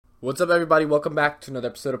What's up, everybody? Welcome back to another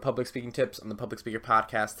episode of Public Speaking Tips on the Public Speaker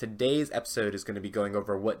Podcast. Today's episode is going to be going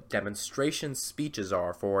over what demonstration speeches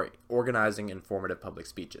are for organizing informative public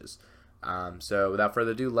speeches. So without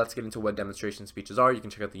further ado, let's get into what demonstration speeches are. You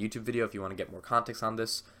can check out the YouTube video if you want to get more context on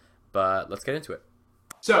this, but let's get into it.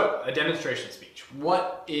 So, a demonstration speech.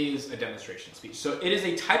 What is a demonstration speech? So it is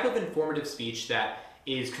a type of informative speech that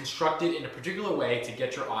is constructed in a particular way to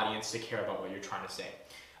get your audience to care about what you're trying to say.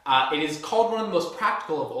 It is called one of the most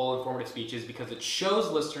practical of all informative speeches because it shows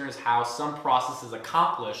listeners how some process is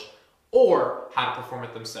accomplished or how to perform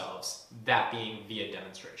it themselves, that being via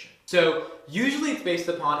demonstration. So usually it's based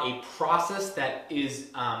upon a process that is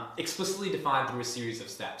explicitly defined through a series of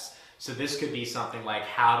steps. So this could be something like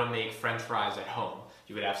how to make French fries at home.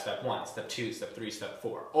 You would have step 1, step 2, step 3, step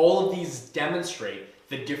 4. All of these demonstrate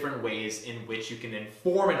the different ways in which you can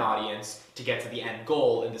inform an audience to get to the end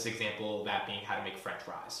goal, in this example, that being how to make French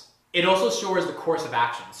fries. It also shows the course of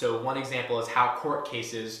action. So one example is how court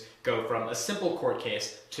cases go from a simple court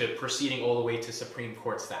case to proceeding all the way to Supreme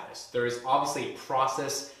Court status. There is obviously a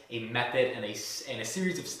process, a method, and a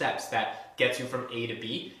series of steps that gets you from A to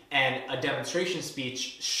B, and a demonstration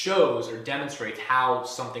speech shows or demonstrates how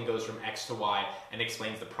something goes from X to Y and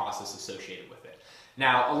explains the process associated with it.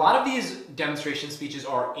 Now, a lot of these demonstration speeches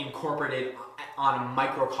are incorporated on a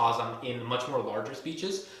microcosm in much more larger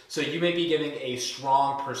speeches. So you may be giving a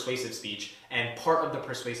strong persuasive speech, and part of the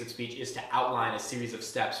persuasive speech is to outline a series of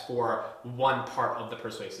steps for one part of the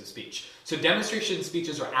persuasive speech. So demonstration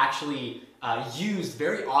speeches are actually used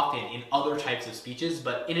very often in other types of speeches,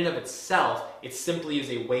 but in and of itself, it simply is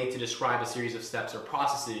a way to describe a series of steps or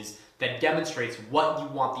processes that demonstrates what you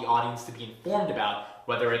want the audience to be informed about,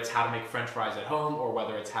 whether it's how to make French fries at home or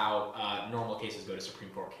whether it's how normal cases go to Supreme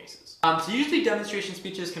Court cases. So usually demonstration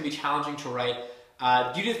speeches can be challenging to write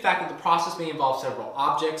due to the fact that the process may involve several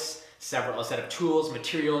objects, a set of tools,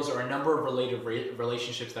 materials, or a number of related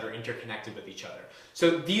relationships that are interconnected with each other.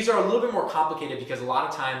 So these are a little bit more complicated because a lot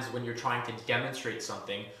of times when you're trying to demonstrate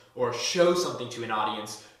something or show something to an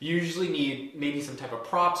audience, you usually need maybe some type of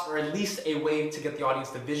props or at least a way to get the audience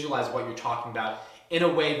to visualize what you're talking about in a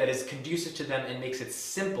way that is conducive to them and makes it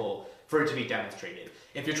simple for it to be demonstrated.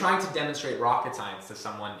 If you're trying to demonstrate rocket science to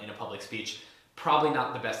someone in a public speech, probably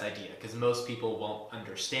not the best idea because most people won't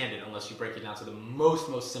understand it unless you break it down to the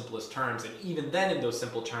most simplest terms. And even then in those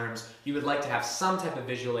simple terms, you would like to have some type of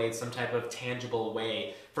visual aid, some type of tangible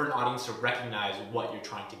way for an audience to recognize what you're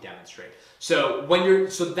trying to demonstrate. So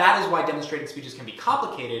that is why demonstrating speeches can be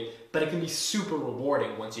complicated, but it can be super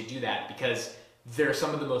rewarding once you do that because they're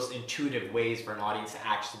some of the most intuitive ways for an audience to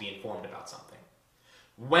actually be informed about something.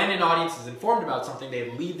 When an audience is informed about something,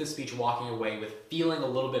 they leave the speech walking away with feeling a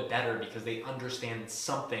little bit better because they understand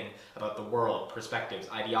something about the world, perspectives,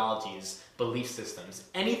 ideologies, belief systems.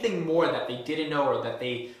 Anything more that they didn't know or that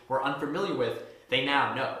they were unfamiliar with, they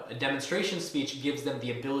now know. A demonstration speech gives them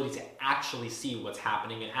the ability to actually see what's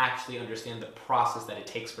happening and actually understand the process that it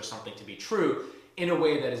takes for something to be true in a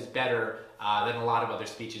way that is better than a lot of other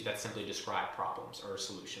speeches that simply describe problems or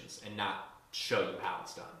solutions and not show you how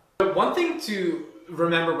it's done. But one thing to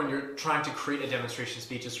remember when you're trying to create a demonstration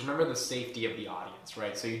speech is remember the safety of the audience,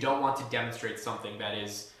 right? So you don't want to demonstrate something that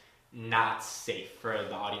is not safe for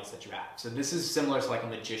the audience that you have. So this is similar to like a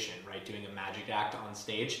magician, right? Doing a magic act on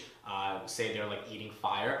stage. Say they're like eating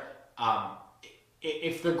fire.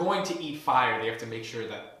 If they're going to eat fire, they have to make sure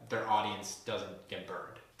that their audience doesn't get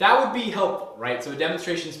burned. That would be helpful, right? So a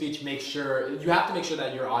demonstration speech you have to make sure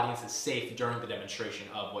that your audience is safe during the demonstration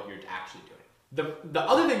of what you're actually doing. The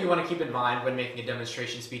other thing you want to keep in mind when making a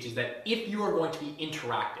demonstration speech is that if you are going to be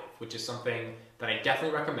interactive, which is something that I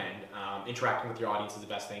definitely recommend, interacting with your audience is the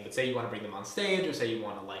best thing, but say you want to bring them on stage or say you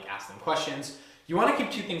want to ask them questions, you want to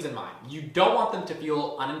keep two things in mind. You don't want them to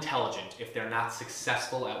feel unintelligent if they're not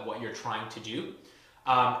successful at what you're trying to do.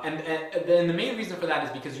 And the main reason for that is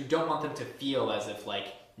because you don't want them to feel as if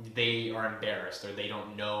they are embarrassed or they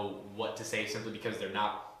don't know what to say simply because they're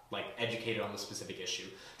not educated on the specific issue.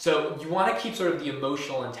 So you want to keep sort of the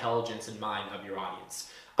emotional intelligence in mind of your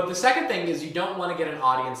audience. But the second thing is you don't want to get an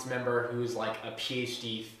audience member who's like a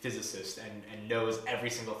PhD physicist and knows every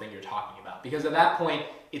single thing you're talking about. Because at that point,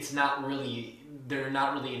 they're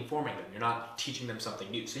not really informing them. You're not teaching them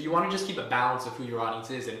something new. So you want to just keep a balance of who your audience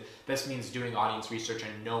is, and this means doing audience research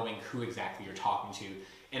and knowing who exactly you're talking to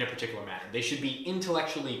in a particular manner. They should be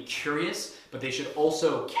intellectually curious, but they should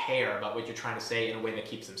also care about what you're trying to say in a way that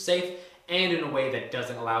keeps them safe and in a way that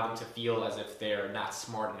doesn't allow them to feel as if they're not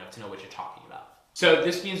smart enough to know what you're talking about. So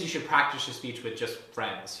this means you should practice your speech with just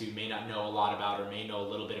friends who may not know a lot about or may know a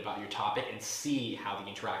little bit about your topic and see how the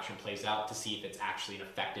interaction plays out to see if it's actually an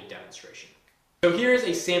effective demonstration. So here's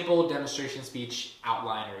a sample demonstration speech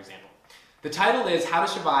outline or example. The title is How to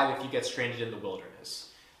Survive If You Get Stranded in the Wilderness.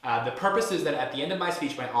 The purpose is that at the end of my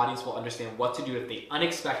speech, my audience will understand what to do if they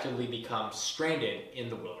unexpectedly become stranded in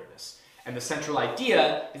the wilderness. And the central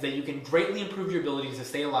idea is that you can greatly improve your ability to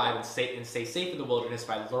stay alive and stay safe in the wilderness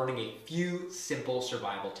by learning a few simple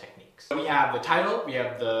survival techniques. So we have the title, we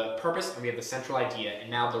have the purpose, and we have the central idea. And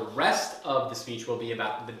now the rest of the speech will be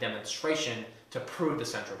about the demonstration to prove the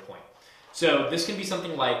central point. So this can be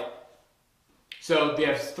something like, so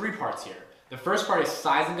there's 3 parts here. The first part is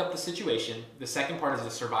sizing up the situation, the second part is the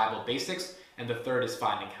survival basics, and the third is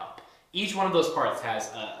finding help. Each one of those parts has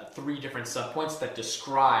 3 different subpoints that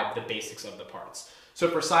describe the basics of the parts. So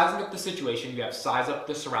for sizing up the situation, you have size up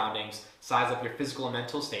the surroundings, size up your physical and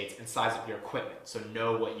mental states, and size up your equipment. So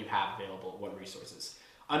know what you have available, what resources.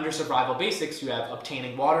 Under survival basics, you have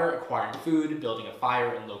obtaining water, acquiring food, building a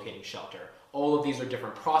fire, and locating shelter. All of these are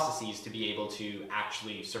different processes to be able to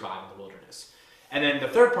actually survive in the wilderness. And then the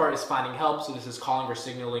third part is finding help. So this is calling or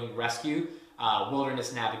signaling rescue,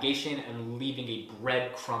 wilderness navigation, and leaving a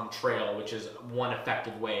breadcrumb trail, which is one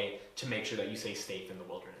effective way to make sure that you stay safe in the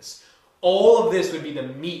wilderness. All of this would be the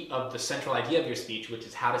meat of the central idea of your speech, which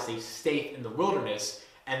is how to stay safe in the wilderness.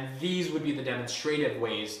 And these would be the demonstrative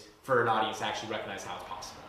ways for an audience to actually recognize how it's possible.